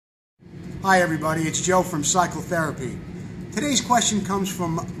Hi everybody, it's Joe from Psychotherapy. Today's question comes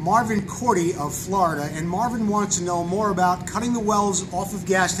from Marvin Cordy of Florida, and Marvin wants to know more about cutting the welds off of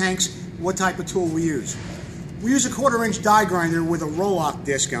gas tanks, what type of tool we use. We use a 1/4-inch die grinder with a roll-off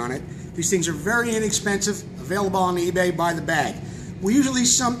disc on it. These things are very inexpensive, available on eBay by the bag. We usually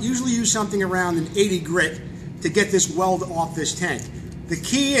use something around an 80 grit to get this weld off this tank. The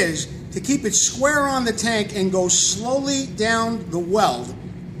key is to keep it square on the tank and go slowly down the weld,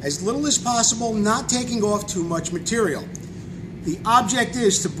 as little as possible, not taking off too much material. The object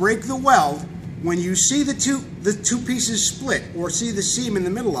is to break the weld. When you see the two pieces split or see the seam in the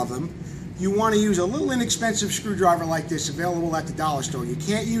middle of them, you want to use a little inexpensive screwdriver like this available at the dollar store. You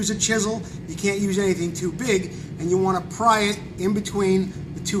can't use a chisel, you can't use anything too big, and you want to pry it in between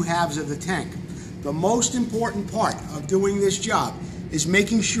the two halves of the tank. The most important part of doing this job is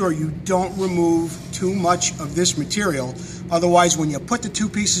making sure you don't remove too much of this material. Otherwise, when you put the two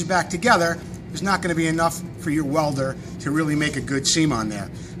pieces back together, there's not going to be enough for your welder to really make a good seam on there.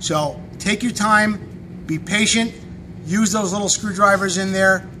 So take your time, be patient, use those little screwdrivers in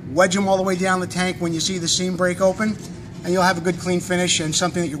there, wedge them all the way down the tank when you see the seam break open, and you'll have a good clean finish and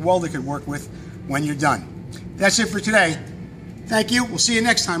something that your welder could work with when you're done. That's it for today. Thank you. We'll see you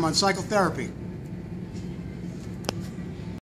next time on Psychotherapy.